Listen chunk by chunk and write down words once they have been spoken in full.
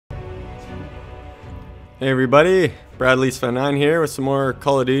Hey everybody, Bradley_Sven9 here with some more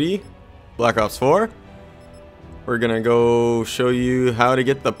Call of Duty Black Ops 4. We're gonna go show you how to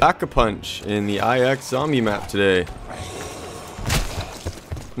get the Pack-a-Punch in the IX zombie map today.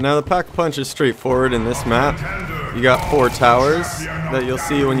 Now the Pack-a-Punch is straightforward in this map. You got 4 towers that you'll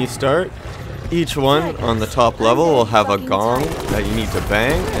see when you start. Each one on the top level will have a gong that you need to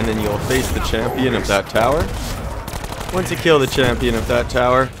bang, and then you'll face the champion of that tower. Once you kill the champion of that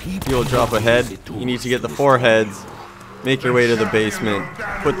tower, you'll drop a head. You need to get the 4 heads, make your way to the basement,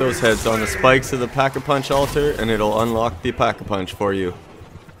 put those heads on the spikes of the Pack-a-Punch altar, and it'll unlock the Pack-a-Punch for you.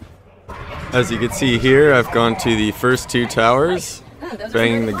 As you can see here, I've gone to the first 2 towers,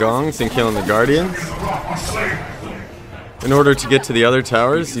 banging the gongs and killing the guardians. In order to get to the other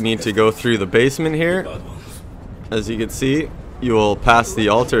towers, you need to go through the basement here. As you can see, you will pass the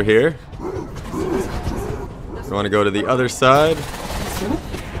altar here. You want to go to the other side,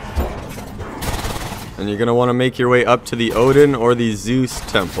 and you're going to want to make your way up to the Odin or the Zeus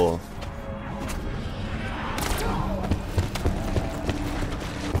temple.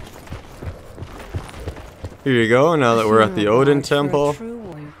 Here you go. Now that we're at the Odin temple,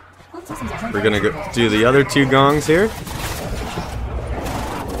 we're going to do the other 2 gongs here.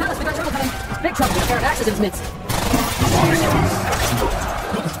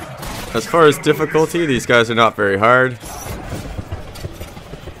 As far as difficulty, these guys are not very hard.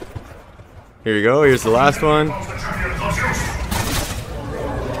 Here you go, here's the last one.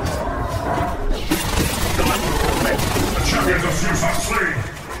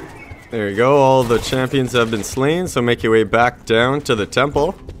 There you go, all the champions have been slain, so make your way back down to the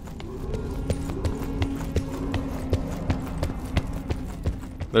temple.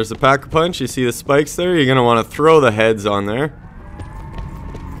 There's the Pack-a-Punch, you see the spikes there, you're going to want to throw the heads on there.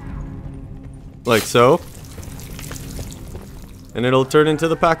 Like so. And it'll turn into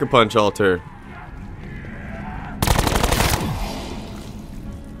the Pack-a-Punch altar.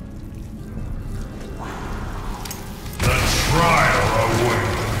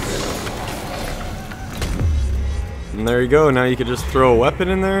 And there you go, now you can just throw a weapon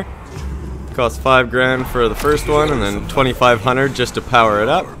in there. Costs 5 grand for the first one and then 2,500 just to power it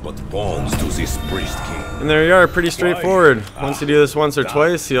up. And there you are, pretty straightforward. Once you do this once or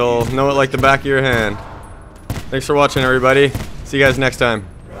twice, you'll know it like the back of your hand. Thanks for watching, everybody. See you guys next time.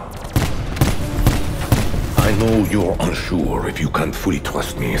 I know you're unsure if you can fully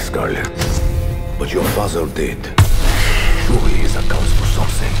trust me, Scarlet. But your father did. Surely this accounts for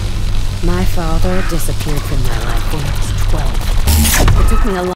something. My father disappeared from my life when I was 12. It took me a long